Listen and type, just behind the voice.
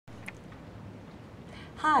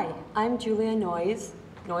Hi, I'm Julia Noyes,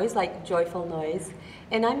 Noyes like joyful noise,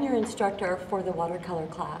 and I'm your instructor for the watercolor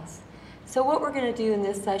class. So what we're going to do in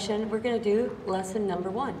this session, we're going to do lesson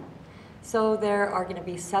number 1. So there are going to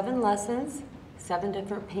be 7 lessons, 7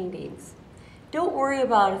 different paintings. Don't worry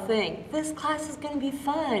about a thing. This class is going to be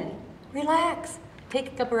fun. Relax,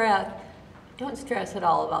 take a breath. Don't stress at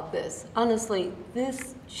all about this. Honestly,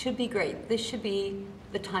 this should be great. This should be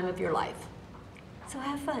the time of your life. So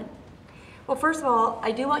have fun. Well, first of all,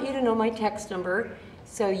 I do want you to know my text number,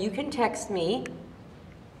 so you can text me.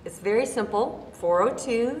 It's very simple,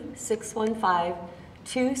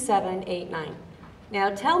 402-615-2789. Now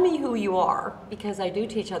tell me who you are, because I do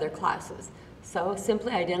teach other classes. So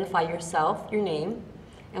simply identify yourself, your name,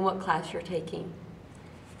 and what class you're taking.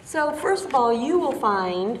 So first of all, you will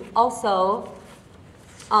find also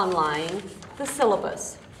online the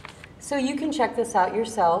syllabus. So you can check this out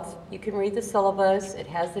yourself. You can read the syllabus. It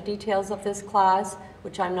has the details of this class,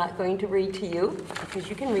 which I'm not going to read to you because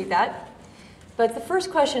you can read that. But the first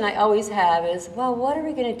question I always have is, well, what are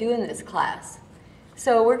we going to do in this class?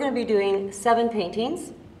 So we're going to be doing 7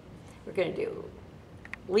 paintings. We're going to do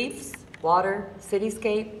leaves, water,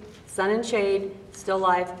 cityscape, sun and shade, still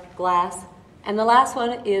life, glass, and the last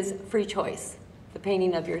one is free choice, the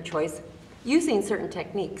painting of your choice using certain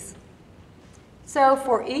techniques. So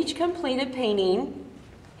for each completed painting,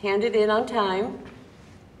 handed in on time,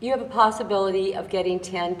 you have a possibility of getting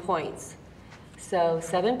 10 points. So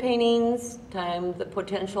 7 paintings times the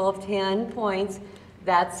potential of 10 points,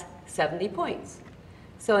 that's 70 points.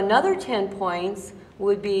 So another 10 points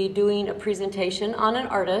would be doing a presentation on an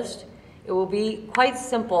artist. It will be quite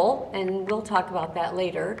simple, and we'll talk about that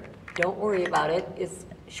later. Don't worry about it. It's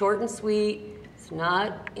short and sweet. It's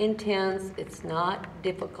not intense. It's not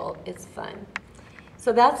difficult. It's fun.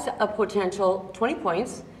 So that's a potential 20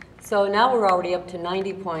 points. So now we're already up to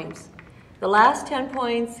 90 points. The last 10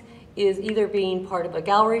 points is either being part of a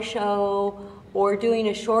gallery show or doing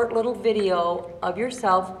a short little video of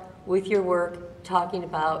yourself with your work talking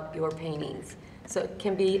about your paintings. So it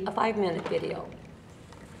can be a 5-minute video.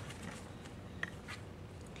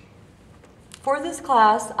 For this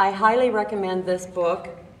class, I highly recommend this book.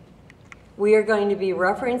 We are going to be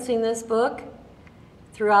referencing this book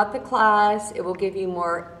throughout the class. It will give you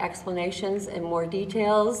more explanations and more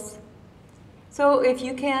details. So if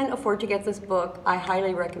you can afford to get this book, I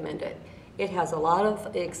highly recommend it. It has a lot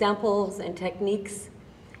of examples and techniques,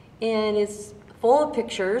 and it's full of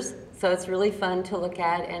pictures, so it's really fun to look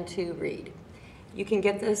at and to read. You can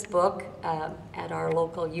get this book at our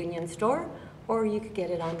local Union store, or you could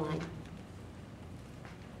get it online.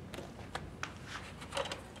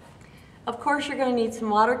 Of course, you're going to need some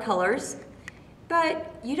watercolors,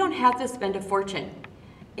 but you don't have to spend a fortune.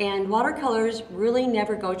 And watercolors really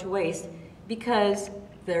never go to waste because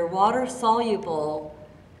they're water soluble.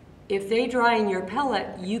 If they dry in your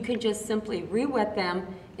palette, you can just simply re-wet them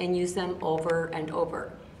and use them over and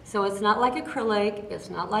over. So it's not like acrylic, it's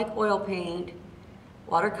not like oil paint.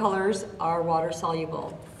 Watercolors are water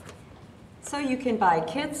soluble. So you can buy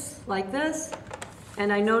kits like this.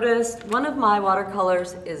 And I noticed one of my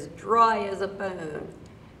watercolors is dry as a bone.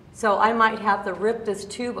 So I might have to rip this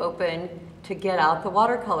tube open to get out the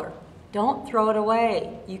watercolor. Don't throw it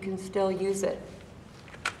away. You can still use it.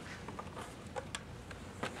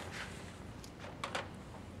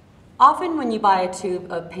 Often when you buy a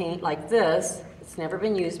tube of paint like this, it's never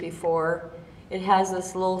been used before, it has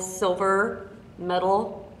this little silver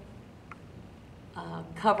metal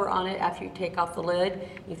cover on it after you take off the lid.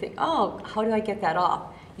 You think, oh, how do I get that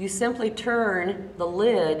off? You simply turn the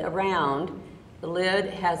lid around. The lid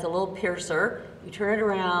has a little piercer. You turn it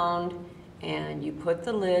around and you put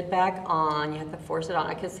the lid back on. You have to force it on.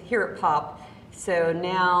 I can hear it pop. So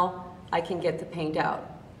now I can get the paint out.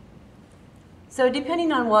 So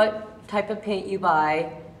depending on what type of paint you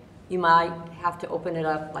buy, you might have to open it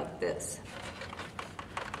up like this.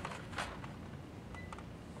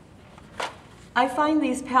 I find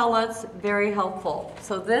these palettes very helpful.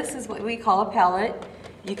 So this is what we call a palette.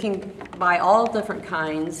 You can buy all different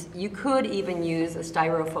kinds. You could even use a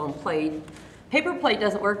styrofoam plate. Paper plate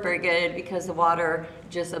doesn't work very good because the water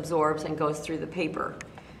just absorbs and goes through the paper.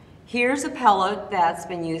 Here's a palette that's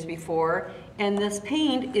been used before, and this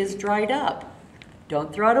paint is dried up.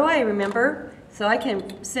 Don't throw it away, remember? So I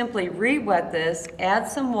can simply re-wet this, add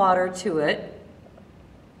some water to it,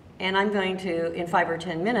 and I'm going to, in 5 or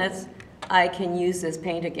 10 minutes, I can use this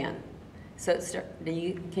paint again. So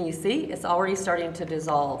can you see? It's already starting to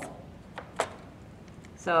dissolve.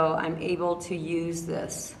 So I'm able to use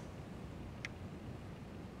this.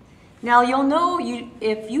 Now you'll know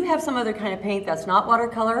if you have some other kind of paint that's not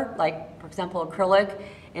watercolor, like for example acrylic,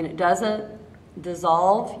 and it doesn't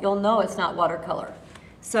dissolve, you'll know it's not watercolor.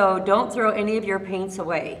 So don't throw any of your paints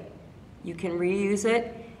away. You can reuse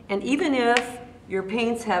it, and even if your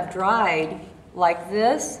paints have dried like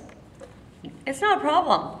this, it's not a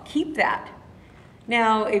problem. Keep that.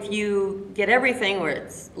 Now, if you get everything where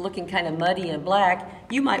it's looking kind of muddy and black,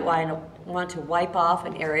 you might want to wipe off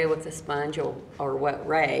an area with a sponge or wet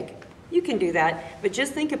rag. You can do that, but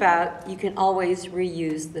just think about, you can always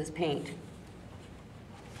reuse this paint.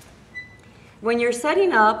 When you're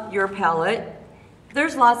setting up your palette,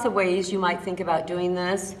 there's lots of ways you might think about doing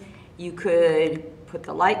this. You could put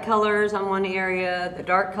the light colors on one area, the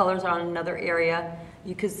dark colors on another area.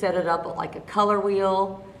 You could set it up like a color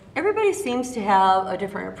wheel. Everybody seems to have a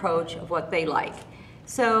different approach of what they like.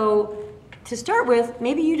 So to start with,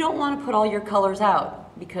 maybe you don't want to put all your colors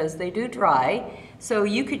out because they do dry. So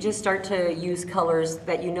you could just start to use colors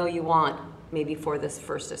that you know you want, maybe for this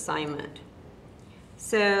first assignment.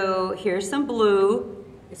 So here's some blue.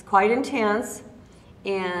 It's quite intense,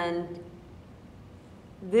 and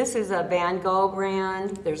this is a Van Gogh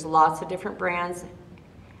brand. There's lots of different brands.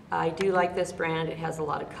 I do like this brand. It has a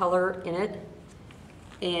lot of color in it,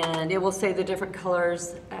 and it will say the different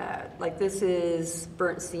colors. Like this is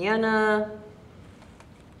burnt sienna.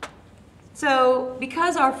 So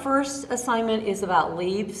because our first assignment is about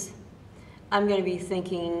leaves, I'm going to be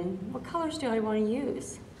thinking, what colors do I want to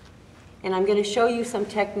use? And I'm going to show you some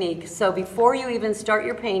techniques. So before you even start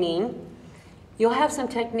your painting, you'll have some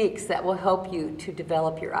techniques that will help you to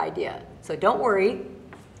develop your idea. So don't worry.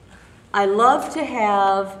 I love to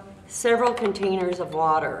have several containers of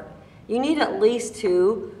water. You need at least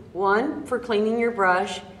two, one for cleaning your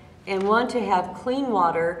brush and one to have clean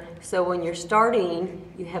water, so when you're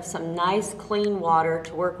starting, you have some nice clean water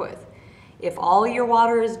to work with. If all your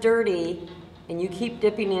water is dirty and you keep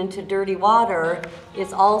dipping into dirty water,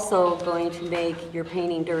 it's also going to make your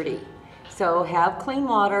painting dirty. So have clean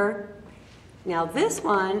water. Now this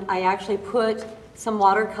one, I actually put some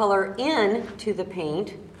watercolor into the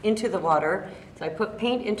paint, into the water. So I put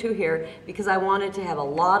paint into here because I wanted to have a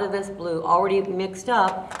lot of this blue already mixed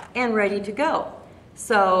up and ready to go.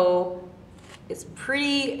 So it's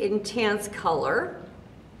pretty intense color,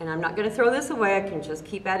 and I'm not going to throw this away. I can just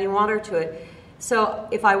keep adding water to it. So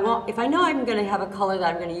if I know I'm going to have a color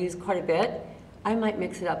that I'm going to use quite a bit, I might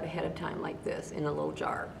mix it up ahead of time like this in a little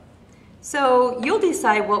jar. So you'll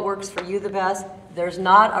decide what works for you the best. There's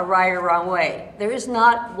not a right or wrong way. There is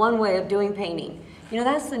not one way of doing painting. You know,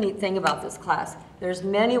 that's the neat thing about this class. There's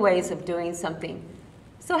many ways of doing something.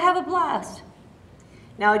 So have a blast.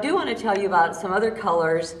 Now I do want to tell you about some other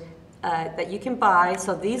colors that you can buy.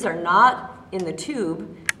 So these are not in the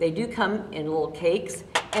tube. They do come in little cakes,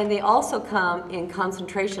 and they also come in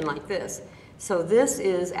concentration like this. So this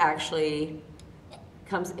is actually,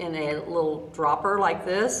 comes in a little dropper like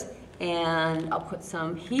this, and I'll put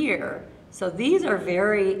some here. So these are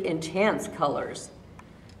very intense colors.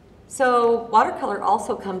 So watercolor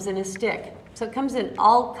also comes in a stick. So it comes in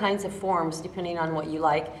all kinds of forms depending on what you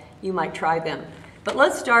like. You might try them. But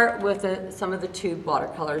let's start with some of the tube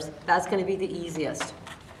watercolors. That's going to be the easiest.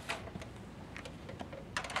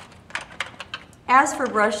 As for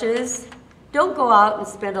brushes, don't go out and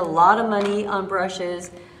spend a lot of money on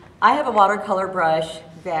brushes. I have a watercolor brush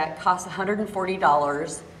that costs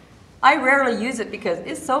 $140. I rarely use it because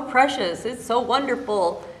it's so precious, it's so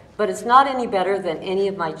wonderful, but it's not any better than any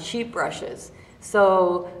of my cheap brushes.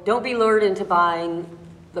 So don't be lured into buying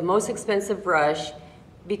the most expensive brush,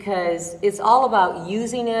 because it's all about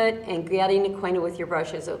using it and getting acquainted with your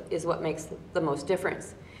brushes is what makes the most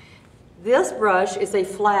difference. This brush is a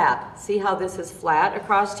flat. See how this is flat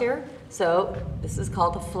across here? So this is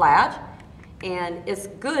called a flat, and it's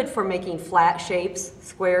good for making flat shapes,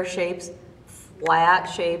 square shapes, flat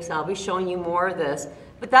shapes, and I'll be showing you more of this,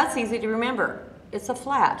 but that's easy to remember. It's a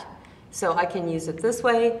flat. So I can use it this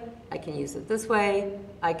way, I can use it this way,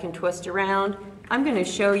 I can twist around. I'm going to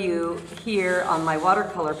show you here on my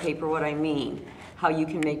watercolor paper what I mean, how you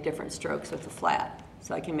can make different strokes with the flat.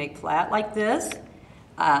 So I can make flat like this.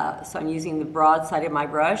 So I'm using the broad side of my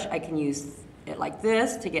brush. I can use it like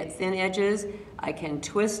this to get thin edges. I can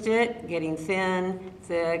twist it, getting thin,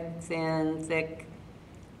 thick, thin, thick.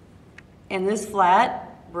 And this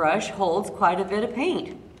flat brush holds quite a bit of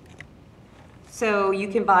paint. So you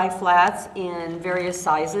can buy flats in various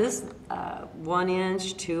sizes, 1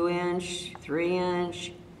 inch, 2 inch, 3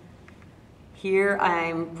 inch. Here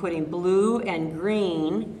I'm putting blue and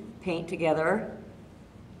green paint together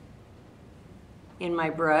in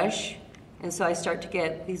my brush. And so I start to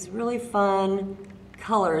get these really fun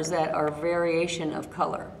colors that are variation of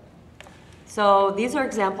color. So these are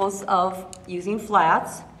examples of using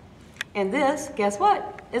flats. And this, guess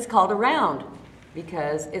what? It's called a round.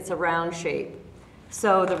 because it's a round shape.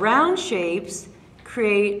 So the round shapes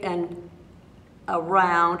create a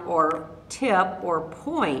round or tip or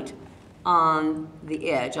point on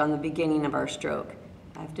the edge, on the beginning of our stroke.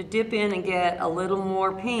 I have to dip in and get a little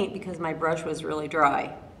more paint because my brush was really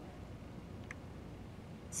dry.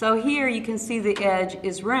 So here you can see the edge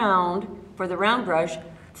is round for the round brush,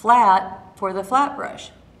 flat for the flat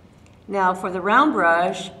brush. Now for the round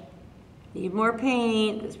brush, need more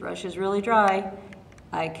paint, this brush is really dry.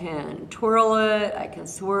 I can twirl it, I can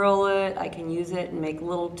swirl it, I can use it and make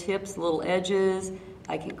little tips, little edges.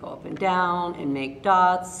 I can go up and down and make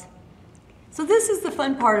dots. So this is the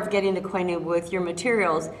fun part of getting acquainted with your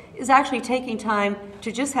materials, is actually taking time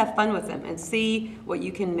to just have fun with them and see what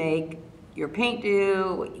you can make your paint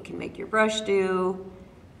do, what you can make your brush do,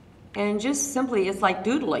 and just simply, it's like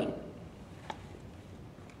doodling.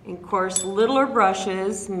 And of course, littler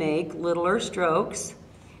brushes make littler strokes.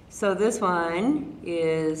 So this one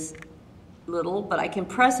is little, but I can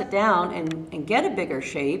press it down and get a bigger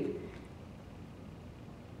shape.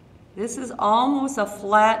 This is almost a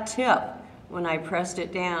flat tip when I pressed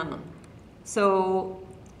it down. So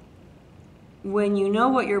when you know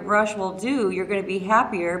what your brush will do, you're going to be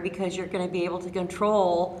happier because you're going to be able to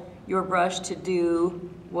control your brush to do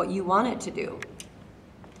what you want it to do.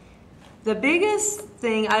 The biggest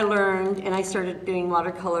thing I learned, and I started doing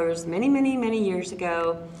watercolors many years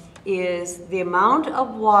ago, is the amount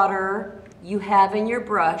of water you have in your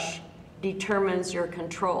brush determines your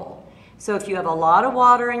control. So if you have a lot of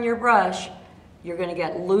water in your brush, you're going to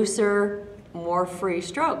get looser, more free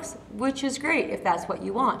strokes, which is great if that's what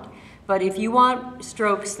you want. But if you want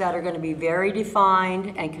strokes that are going to be very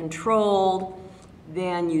defined and controlled,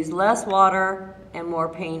 then use less water and more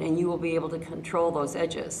paint, and you will be able to control those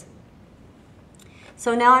edges.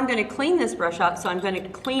 So now I'm going to clean this brush up, so I'm going to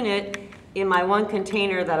clean it in my one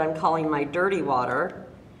container that I'm calling my dirty water.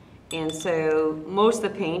 And so most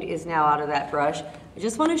of the paint is now out of that brush. I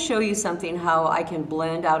just want to show you something, how I can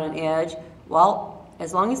blend out an edge. Well,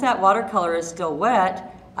 as long as that watercolor is still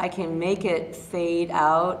wet, I can make it fade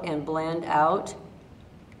out and blend out.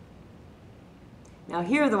 Now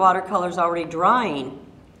here the watercolor is already drying,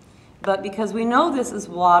 but because we know this is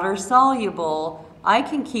water soluble, I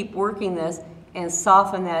can keep working this and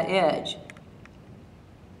soften that edge.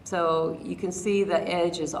 So you can see the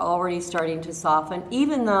edge is already starting to soften,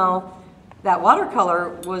 even though that watercolor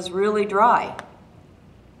was really dry.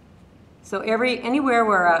 So anywhere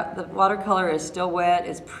where the watercolor is still wet,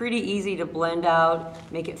 it's pretty easy to blend out,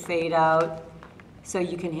 make it fade out. So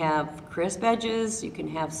you can have crisp edges, you can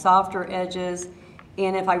have softer edges.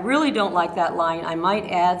 And if I really don't like that line, I might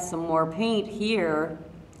add some more paint here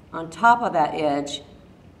on top of that edge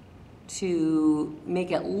to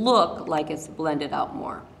make it look like it's blended out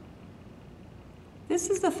more. This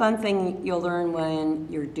is the fun thing you'll learn when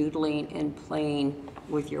you're doodling and playing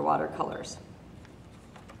with your watercolors.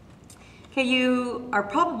 Okay, you are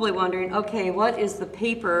probably wondering, okay, what is the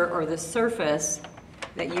paper or the surface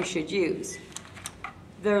that you should use?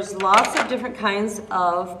 There's lots of different kinds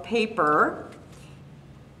of paper,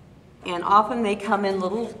 and often they come in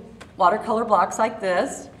little watercolor blocks like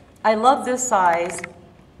this. I love this size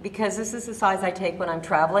because this is the size I take when I'm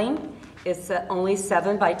traveling. It's only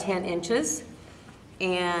 7 by 10 inches.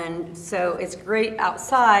 And so it's great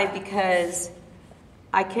outside because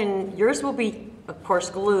yours will be, of course,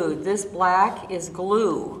 glued. This black is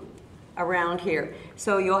glue around here.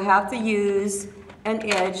 So you'll have to use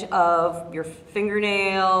an edge of your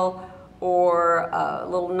fingernail or a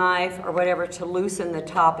little knife or whatever to loosen the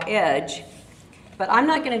top edge. But I'm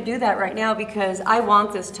not going to do that right now because I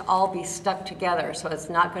want this to all be stuck together, so it's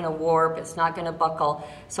not going to warp, it's not going to buckle.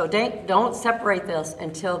 So don't separate this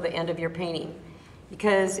until the end of your painting.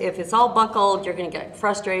 Because if it's all buckled, you're going to get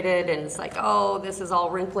frustrated and it's like, oh, this is all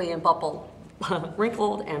wrinkly and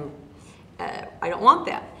wrinkled, and I don't want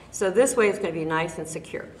that. So this way it's going to be nice and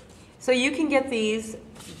secure. So you can get these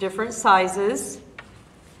different sizes.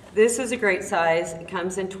 This is a great size. It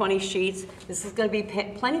comes in 20 sheets. This is going to be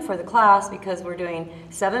plenty for the class because we're doing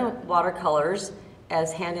 7 watercolors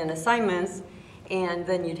as hand-in assignments, and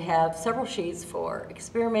then you'd have several sheets for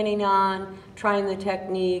experimenting on, trying the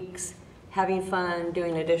techniques, having fun,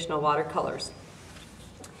 doing additional watercolors.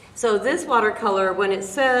 So this watercolor, when it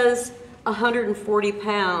says 140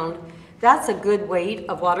 pound, that's a good weight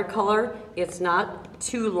of watercolor. It's not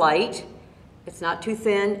too light, it's not too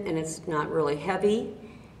thin, and it's not really heavy.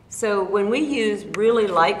 So when we use really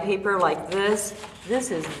light paper like this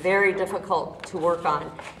is very difficult to work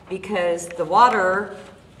on because the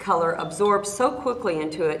watercolor absorbs so quickly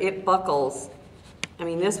into it, it buckles. I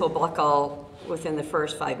mean, this will buckle within the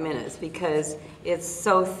first 5 minutes because it's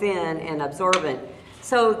so thin and absorbent.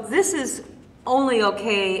 So this is only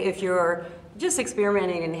okay if you're just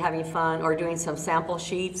experimenting and having fun or doing some sample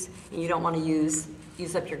sheets and you don't want to use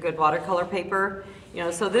up your good watercolor paper.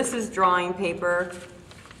 So this is drawing paper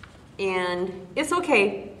and it's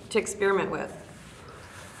okay to experiment with.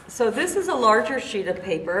 So this is a larger sheet of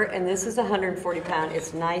paper and this is 140 pound.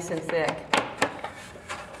 It's nice and thick.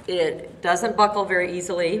 It doesn't buckle very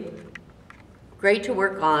easily. Great to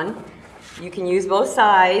work on. You can use both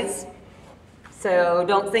sides. So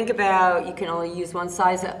don't think about you can only use one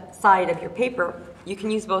side of your paper. You can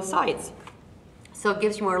use both sides. So it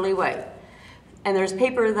gives you more leeway. And there's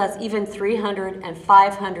paper that's even 300 and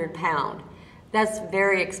 500 pound. That's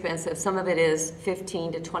very expensive. Some of it is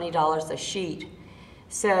 $15 to $20 a sheet.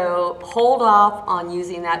 So hold off on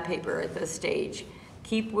using that paper at this stage.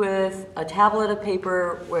 Keep with a tablet of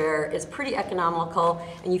paper where it's pretty economical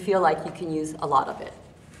and you feel like you can use a lot of it.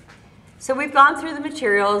 So we've gone through the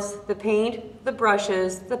materials, the paint, the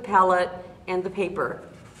brushes, the palette, and the paper.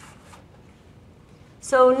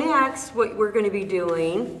 So next, what we're going to be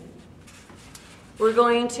doing, we're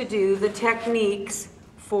going to do the techniques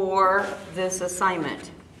for this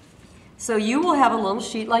assignment. So you will have a little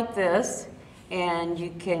sheet like this, and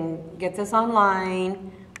you can get this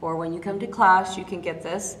online, or when you come to class, you can get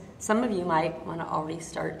this. Some of you might want to already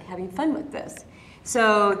start having fun with this.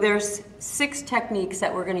 So there's 6 techniques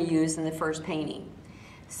that we're going to use in the first painting.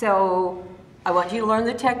 So I want you to learn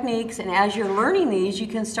the techniques, and as you're learning these, you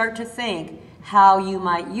can start to think how you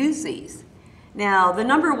might use these. Now, the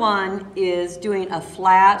number 1 is doing a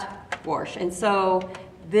flat wash. And so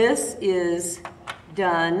this is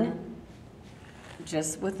done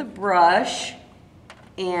just with a brush,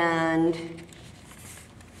 and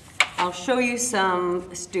I'll show you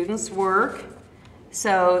some students' work.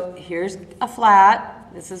 So here's a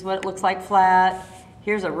flat. This is what it looks like flat.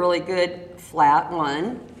 Here's a really good flat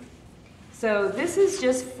one. So this is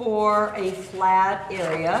just for a flat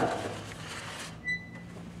area.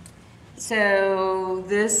 So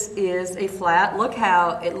this is a flat. Look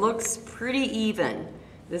how it looks pretty even.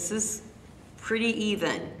 This is pretty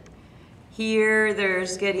even. Here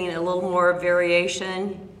there's getting a little more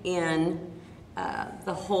variation in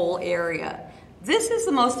the whole area. This is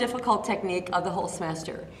the most difficult technique of the whole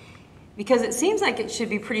semester because it seems like it should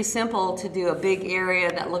be pretty simple to do a big area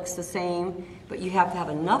that looks the same, but you have to have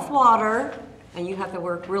enough water and you have to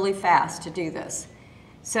work really fast to do this.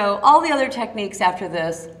 So all the other techniques after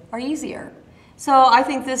this are easier. So I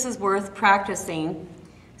think this is worth practicing.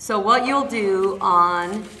 So what you'll do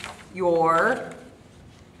on your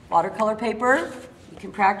watercolor paper, you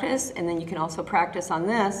can practice, and then you can also practice on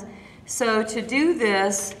this. So to do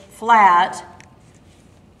this flat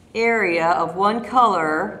area of one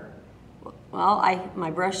color, well,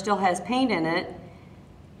 my brush still has paint in it.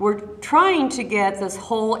 We're trying to get this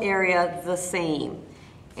whole area the same.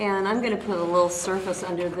 And I'm going to put a little surface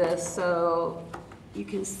under this so you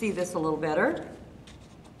can see this a little better.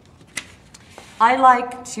 I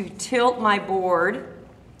like to tilt my board.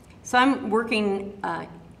 So I'm working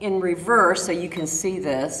in reverse so you can see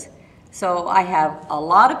this. So I have a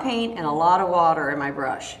lot of paint and a lot of water in my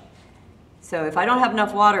brush. So if I don't have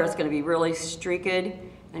enough water, it's going to be really streaked.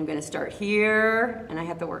 I'm going to start here, and I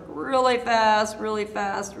have to work really fast, really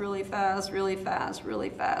fast, really fast, really fast, really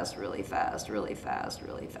fast, really fast, really fast,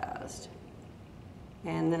 really fast.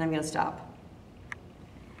 And then I'm going to stop.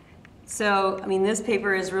 So, I mean, this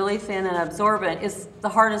paper is really thin and absorbent. It's the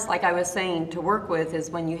hardest, like I was saying, to work with is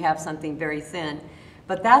when you have something very thin.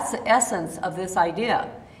 But that's the essence of this idea.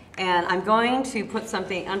 And I'm going to put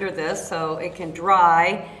something under this so it can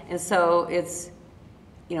dry, and so it's,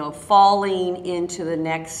 you know, falling into the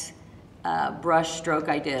next brush stroke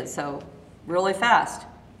I did. So really fast.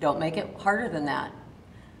 Don't make it harder than that.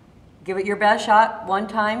 Give it your best shot one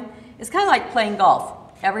time. It's kind of like playing golf.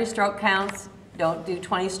 Every stroke counts. Don't do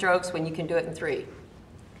 20 strokes when you can do it in 3.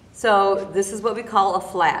 So this is what we call a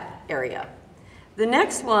flat area. The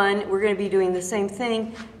next one, we're going to be doing the same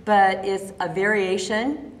thing, but it's a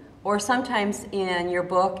variation, or sometimes in your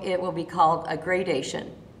book it will be called a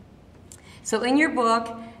gradation. So in your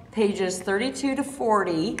book, pages 32 to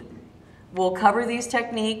 40 will cover these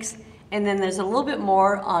techniques, and then there's a little bit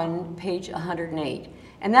more on page 108.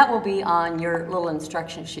 And that will be on your little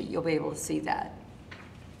instruction sheet. You'll be able to see that.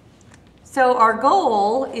 So our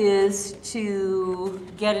goal is to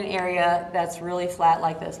get an area that's really flat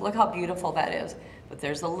like this. Look how beautiful that is. But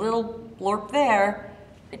there's a little blorp there.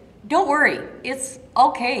 Don't worry, it's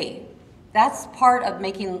okay. That's part of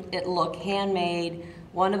making it look handmade,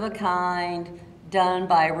 one of a kind, done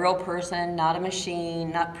by a real person, not a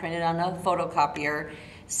machine, not printed on a photocopier.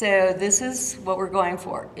 So this is what we're going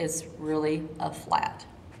for. It's really a flat.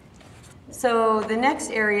 So the next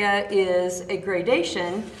area is a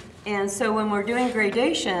gradation. And so when we're doing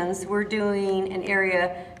gradations, we're doing an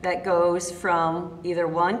area that goes from either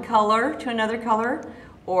one color to another color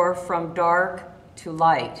or from dark to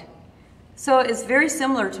light. So it's very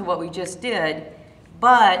similar to what we just did,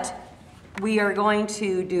 but we are going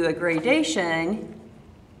to do a gradation,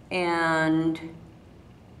 and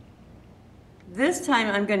this time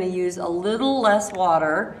I'm going to use a little less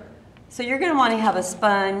water. So you're going to want to have a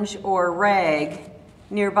sponge or rag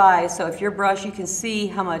nearby, so if your brush, you can see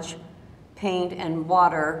how much paint and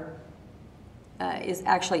water is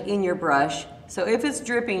actually in your brush. So if it's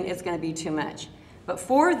dripping, it's going to be too much. But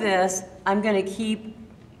for this, I'm going to keep,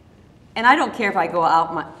 and I don't care if I go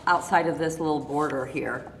outside of this little border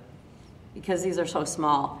here, because these are so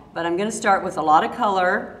small. But I'm going to start with a lot of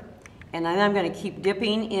color, and then I'm going to keep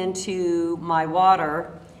dipping into my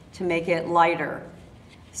water to make it lighter.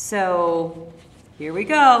 So here we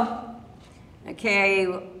go. Okay,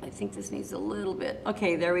 I think this needs a little bit.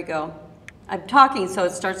 Okay, there we go. I'm talking so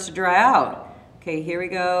it starts to dry out. Okay, here we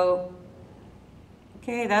go.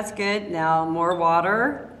 Okay, that's good. Now more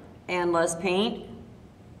water and less paint.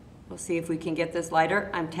 We'll see if we can get this lighter.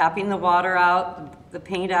 I'm tapping the water out, the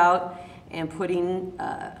paint out, and putting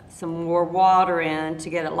some more water in to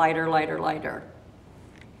get it lighter, lighter, lighter.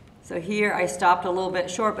 So here I stopped a little bit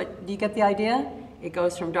short, but do you get the idea? It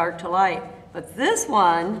goes from dark to light. But this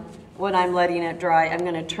one, when I'm letting it dry, I'm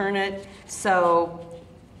going to turn it so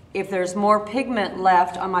if there's more pigment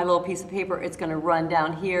left on my little piece of paper, it's going to run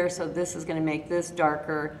down here. So this is going to make this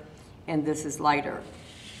darker and this is lighter.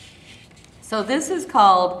 So this is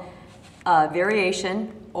called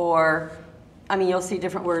variation, or I mean, you'll see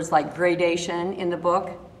different words like gradation in the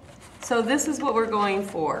book. So this is what we're going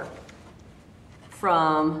for,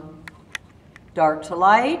 from dark to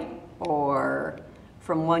light or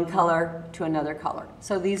from one color to another color.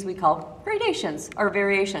 So these we call gradations or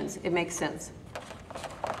variations. It makes sense.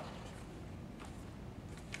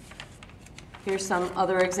 Here's some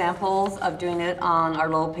other examples of doing it on our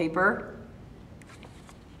little paper.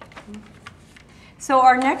 So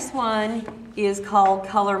our next one is called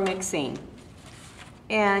color mixing.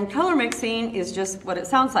 And color mixing is just what it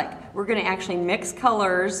sounds like. We're going to actually mix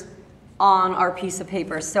colors on our piece of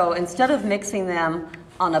paper. So instead of mixing them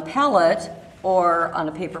on a palette or on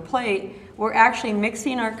a paper plate, we're actually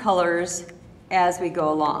mixing our colors as we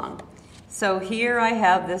go along. So here I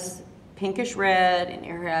have this pinkish red, and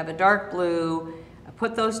here I have a dark blue. I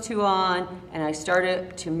put those two on, and I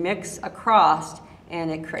started to mix across,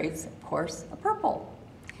 and it creates, of course, a purple.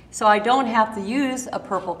 So I don't have to use a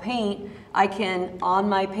purple paint. I can, on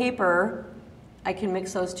my paper, I can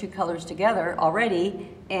mix those two colors together already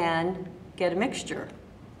and get a mixture.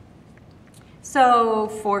 So,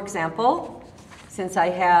 for example, since I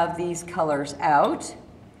have these colors out,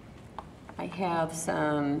 I have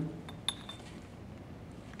some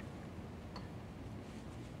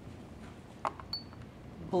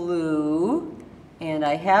blue, and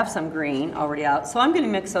I have some green already out. So I'm going to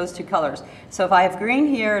mix those two colors. So if I have green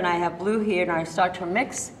here and I have blue here and I start to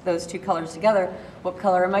mix those two colors together, what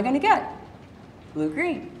color am I going to get?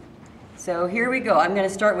 Blue-green. So here we go. I'm going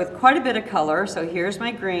to start with quite a bit of color. So here's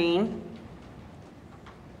my green.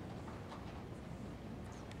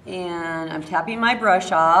 And I'm tapping my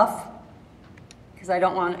brush off because I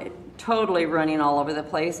don't want it totally running all over the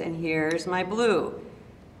place. And here's my blue.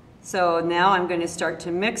 So now I'm going to start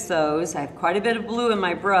to mix those. I have quite a bit of blue in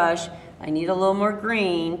my brush. I need a little more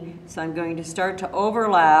green. So I'm going to start to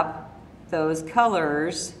overlap those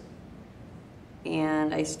colors.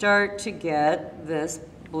 And I start to get this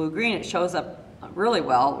blue-green. It shows up really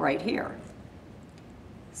well right here.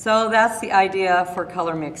 So that's the idea for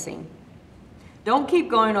color mixing. Don't keep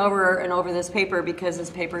going over and over this paper because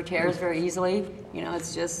this paper tears very easily. You know,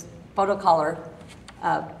 it's just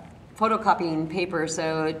photocopying paper,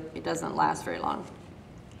 so it doesn't last very long.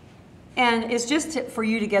 And it's just for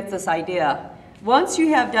you to get this idea. Once you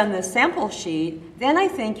have done this sample sheet, then I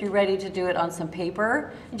think you're ready to do it on some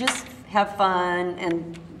paper. Just have fun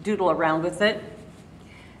and doodle around with it.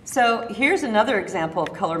 So here's another example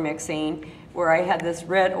of color mixing where I had this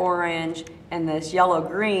red-orange and this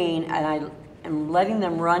yellow-green, and I am letting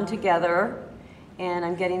them run together, and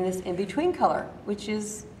I'm getting this in-between color, which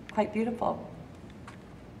is quite beautiful.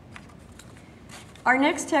 Our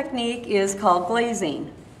next technique is called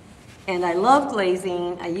glazing. And I love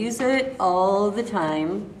glazing. I use it all the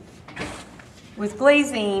time. With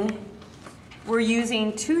glazing, we're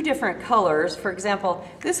using two different colors. For example,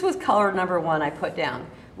 this was color number 1 I put down,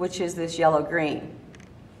 which is this yellow-green.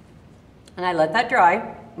 And I let that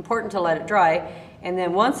dry. Important to let it dry. And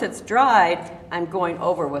then once it's dried, I'm going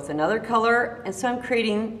over with another color, and so I'm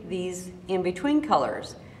creating these in-between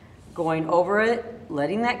colors. Going over it,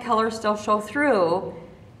 letting that color still show through,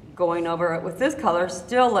 going over it with this color,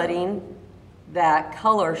 still letting that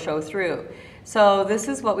color show through. So this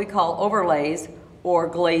is what we call overlays or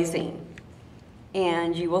glazing.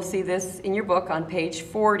 And you will see this in your book on page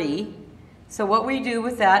 40. So what we do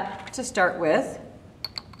with that to start with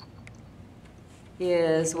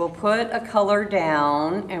is we'll put a color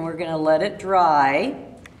down and we're going to let it dry.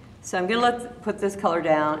 So I'm going to put this color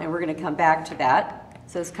down and we're going to come back to that.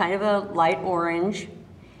 So it's kind of a light orange.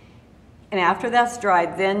 And after that's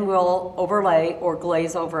dried, then we'll overlay or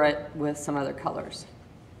glaze over it with some other colors.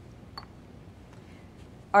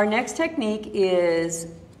 Our next technique is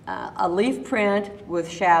a leaf print with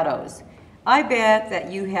shadows. I bet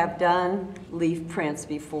that you have done leaf prints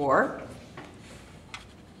before.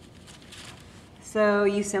 So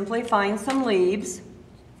you simply find some leaves,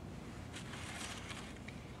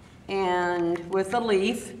 and with the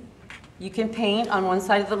leaf, you can paint on one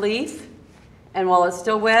side of the leaf, and while it's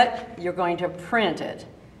still wet, you're going to print it.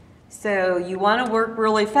 So you want to work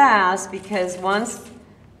really fast because once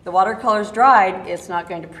the watercolor's dried, it's not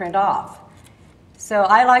going to print off. So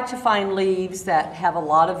I like to find leaves that have a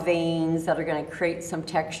lot of veins that are going to create some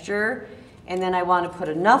texture, and then I want to put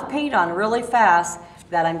enough paint on really fast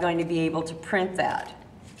that I'm going to be able to print that.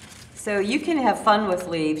 So you can have fun with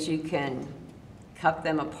leaves. You can cut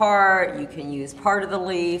them apart, you can use part of the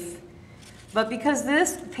leaf, but because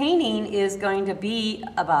this painting is going to be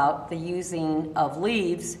about the using of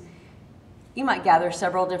leaves, you might gather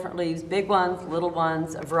several different leaves, big ones, little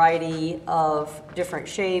ones, a variety of different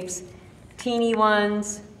shapes, teeny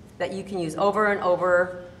ones that you can use over and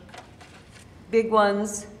over, big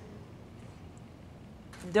ones.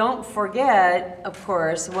 Don't forget, of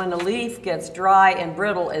course, when a leaf gets dry and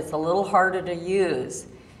brittle, it's a little harder to use.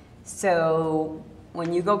 So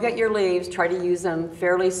when you go get your leaves, try to use them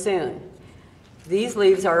fairly soon. These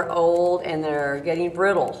leaves are old and they're getting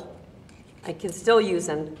brittle. I can still use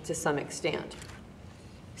them to some extent.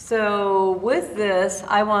 So with this,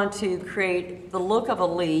 I want to create the look of a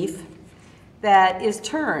leaf that is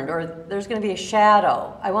turned, or there's going to be a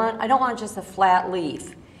shadow. I don't want just a flat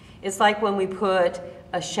leaf. It's like when we put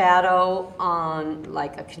a shadow on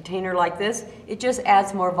like a container like this, it just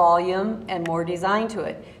adds more volume and more design to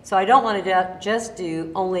it. So I don't want to just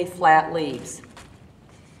do only flat leaves.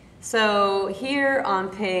 So here on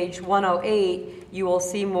page 108, you will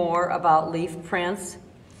see more about leaf prints.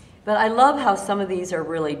 But I love how some of these are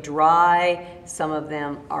really dry, some of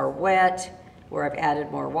them are wet, where I've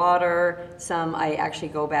added more water, some I actually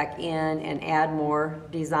go back in and add more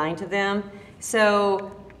design to them.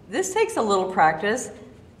 So this takes a little practice.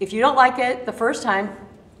 If you don't like it the first time,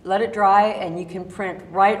 let it dry and you can print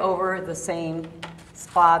right over the same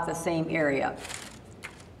spot, the same area.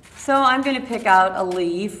 So I'm going to pick out a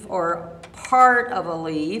leaf or part of a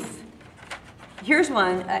leaf. Here's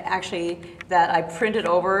one actually that I printed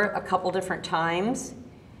over a couple different times.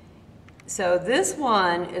 So this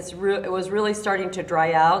one, it was really starting to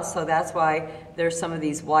dry out, so that's why there's some of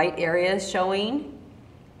these white areas showing.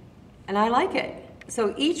 And I like it.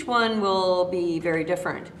 So each one will be very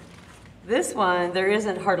different. This one, there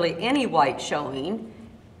isn't hardly any white showing,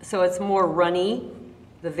 so it's more runny.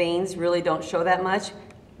 The veins really don't show that much,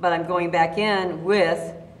 but I'm going back in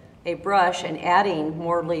with a brush and adding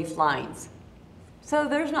more leaf lines. So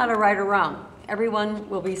there's not a right or wrong. Everyone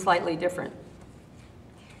will be slightly different.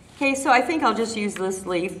 Okay, so I think I'll just use this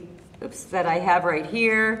leaf that I have right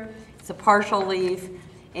here. It's a partial leaf,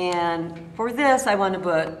 and for this I want to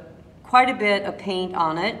put quite a bit of paint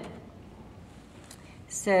on it.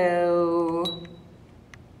 So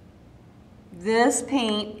this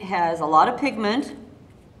paint has a lot of pigment.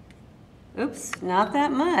 Oops, not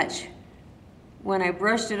that much. When I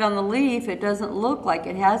brushed it on the leaf, it doesn't look like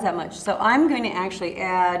it has that much. So I'm going to actually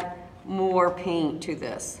add more paint to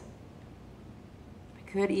this. I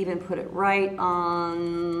could even put it right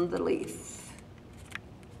on the leaf,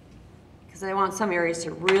 because I want some areas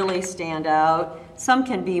to really stand out. Some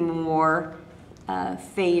can be more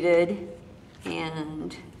faded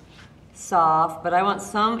and soft, but I want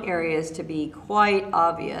some areas to be quite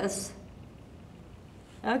obvious.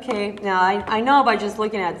 Okay, now I know by just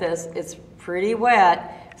looking at this, it's pretty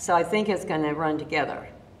wet, so I think it's going to run together.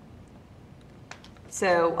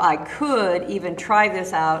 So I could even try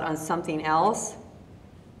this out on something else.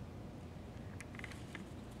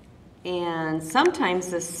 And sometimes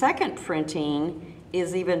the second printing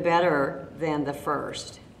is even better than the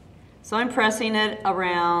first. So I'm pressing it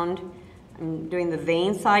around, I'm doing the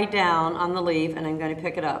vein side down on the leaf, and I'm going to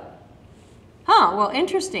pick it up. Huh, well,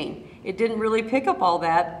 interesting. It didn't really pick up all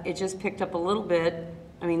that. It just picked up a little bit.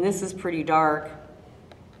 I mean, this is pretty dark.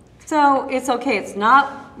 So it's okay. It's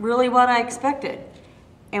not really what I expected.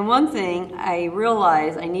 And one thing I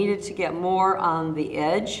realized I needed to get more on the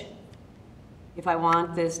edge if I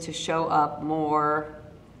want this to show up more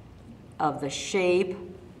of the shape.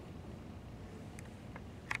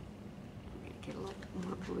 Get a little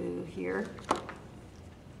more blue here.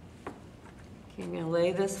 Okay, I'm going to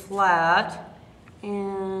lay this flat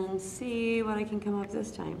and see what I can come up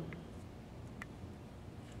this time.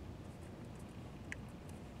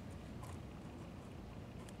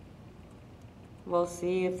 We'll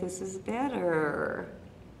see if this is better.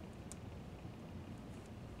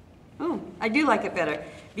 Oh, I do like it better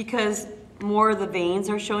because more of the veins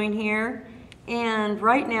are showing here. And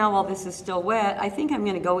right now, while this is still wet, I think I'm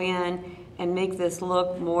going to go in and make this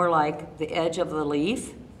look more like the edge of the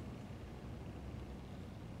leaf.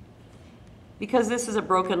 Because this is a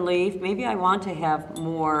broken leaf, maybe I want to have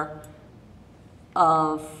more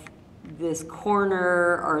of this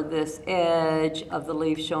corner or this edge of the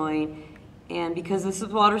leaf showing. And because this is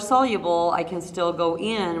water soluble, I can still go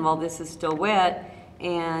in while this is still wet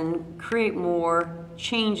and create more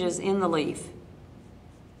changes in the leaf.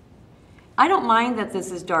 I don't mind that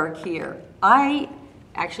this is dark here. I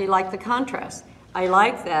actually like the contrast. I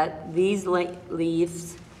like that these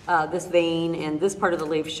leaves, this vein and this part of the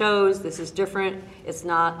leaf shows this is different. It's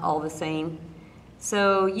not all the same.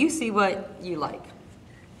 So you see what you like.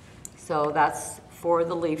 So that's for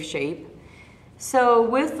the leaf shape. So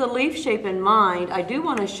with the leaf shape in mind, I do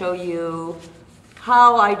want to show you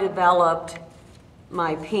how I developed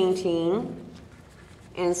my painting.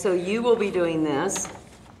 And so you will be doing this.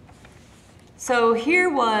 So here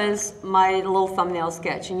was my little thumbnail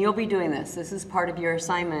sketch, and you'll be doing this. This is part of your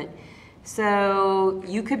assignment. So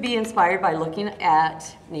you could be inspired by looking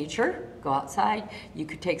at nature, go outside. You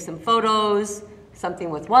could take some photos, something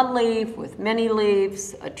with one leaf, with many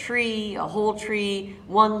leaves, a tree, a whole tree,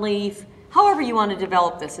 one leaf. However you want to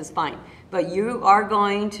develop this is fine. But you are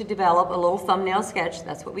going to develop a little thumbnail sketch.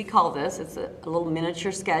 That's what we call this. It's a little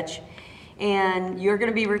miniature sketch. And you're going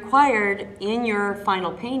to be required in your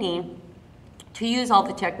final painting to use all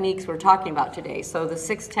the techniques we're talking about today. So the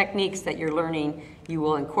 6 techniques that you're learning, you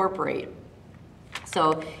will incorporate.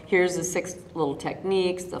 So here's the 6 little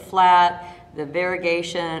techniques: the flat, the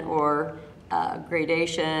variegation or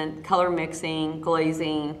gradation, color mixing,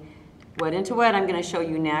 glazing, wet into wet I'm going to show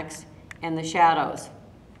you next, and the shadows.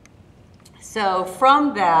 So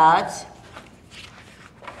from that,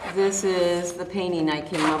 this is the painting I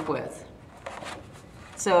came up with.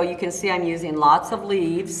 So you can see I'm using lots of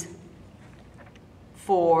leaves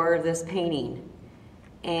for this painting.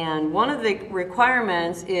 And one of the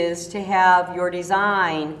requirements is to have your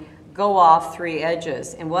design go off 3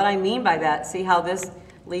 edges. And what I mean by that, see how this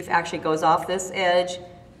leaf actually goes off this edge,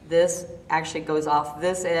 this actually goes off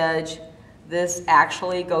this edge, this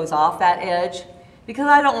actually goes off that edge, because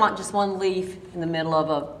I don't want just one leaf in the middle of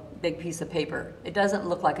a big piece of paper. It doesn't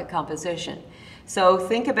look like a composition. So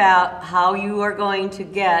think about how you are going to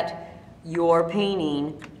get your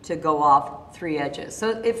painting to go off 3 edges. So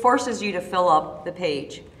it forces you to fill up the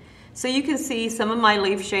page. So you can see some of my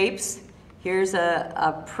leaf shapes. Here's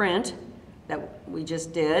a print that we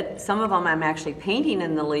just did. Some of them I'm actually painting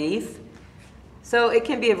in the leaf. So it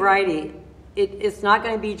can be a variety. It's not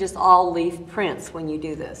going to be just all leaf prints when you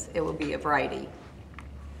do this. It will be a variety.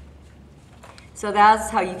 So that's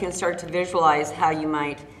how you can start to visualize how you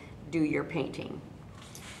might do your painting.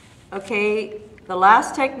 Okay, the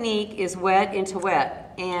last technique is wet into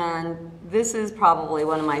wet. And this is probably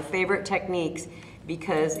one of my favorite techniques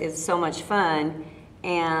because it's so much fun.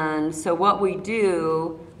 And so what we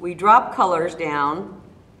do, we drop colors down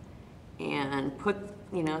and put,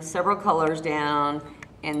 several colors down,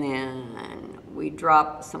 and then we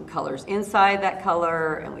drop some colors inside that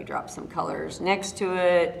color, and we drop some colors next to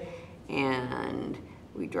it, and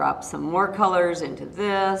we drop some more colors into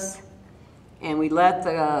this, and we let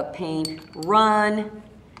the paint run.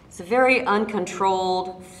 It's a very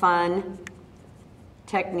uncontrolled, fun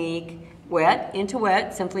technique. Wet into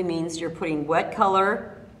wet simply means you're putting wet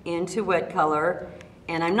color into wet color,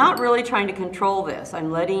 and I'm not really trying to control this.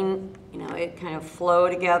 I'm letting it kind of flow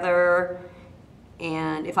together,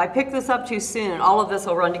 and if I pick this up too soon, all of this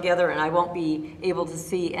will run together and I won't be able to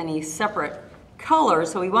see any separate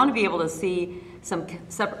colors. So we want to be able to see some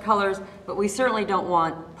separate colors, but we certainly don't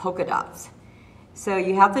want polka dots. So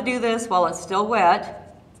you have to do this while it's still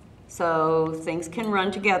wet so things can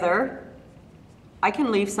run together. I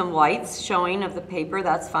can leave some whites showing of the paper,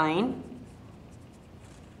 that's fine.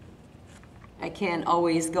 I can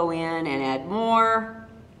always go in and add more,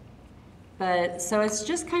 But so it's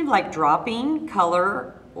just kind of like dropping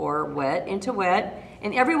color or wet into wet,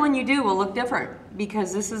 and every one you do will look different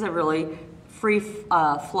because this is a really free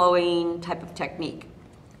flowing type of technique.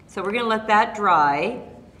 So we're going to let that dry.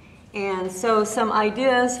 And so some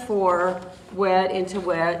ideas for wet into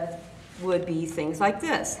wet would be things like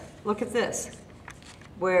this. Look at this,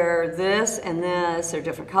 where this and this are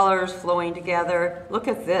different colors flowing together. Look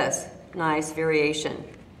at this nice variation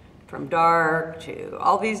from dark to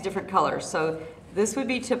all these different colors. So this would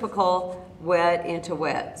be typical wet into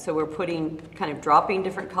wet. So we're putting, kind of dropping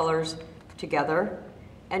different colors together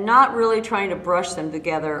and not really trying to brush them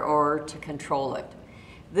together or to control it.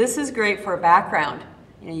 This is great for a background.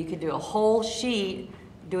 You know, you could do a whole sheet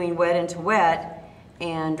doing wet into wet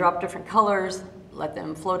and drop different colors, let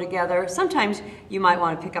them flow together. Sometimes you might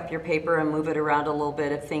want to pick up your paper and move it around a little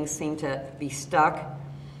bit if things seem to be stuck.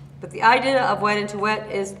 But the idea of wet into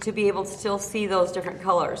wet is to be able to still see those different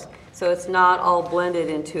colors. So it's not all blended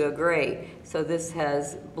into a gray. So this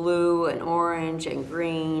has blue and orange and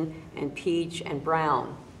green and peach and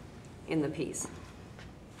brown in the piece.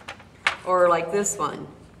 Or like this one,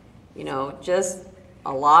 you know, just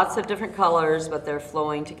lots of different colors, but they're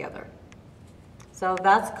flowing together. So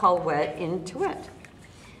that's called wet into wet.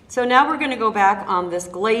 So now we're going to go back on this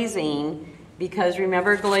glazing, because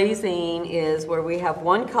remember, glazing is where we have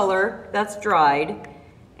one color that's dried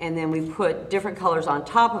and then we put different colors on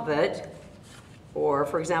top of it. Or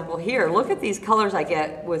for example here, look at these colors I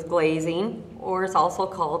get with glazing, or it's also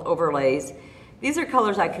called overlays. These are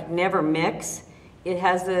colors I could never mix. It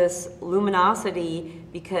has this luminosity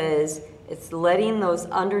because it's letting those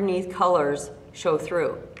underneath colors show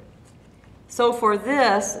through. So for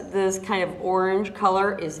this kind of orange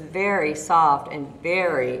color is very soft and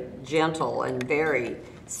very gentle and very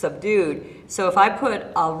subdued. So if I put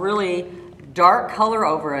a really dark color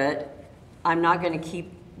over it, I'm not going to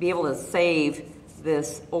be able to save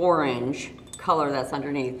this orange color that's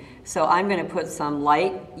underneath. So I'm going to put some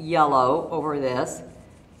light yellow over this.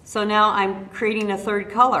 So now I'm creating a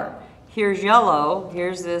third color. Here's yellow,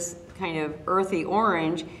 here's this kind of earthy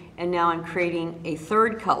orange, and now I'm creating a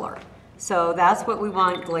third color. So that's what we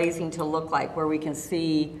want glazing to look like, where we can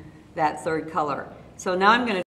see that third color. So now I'm going to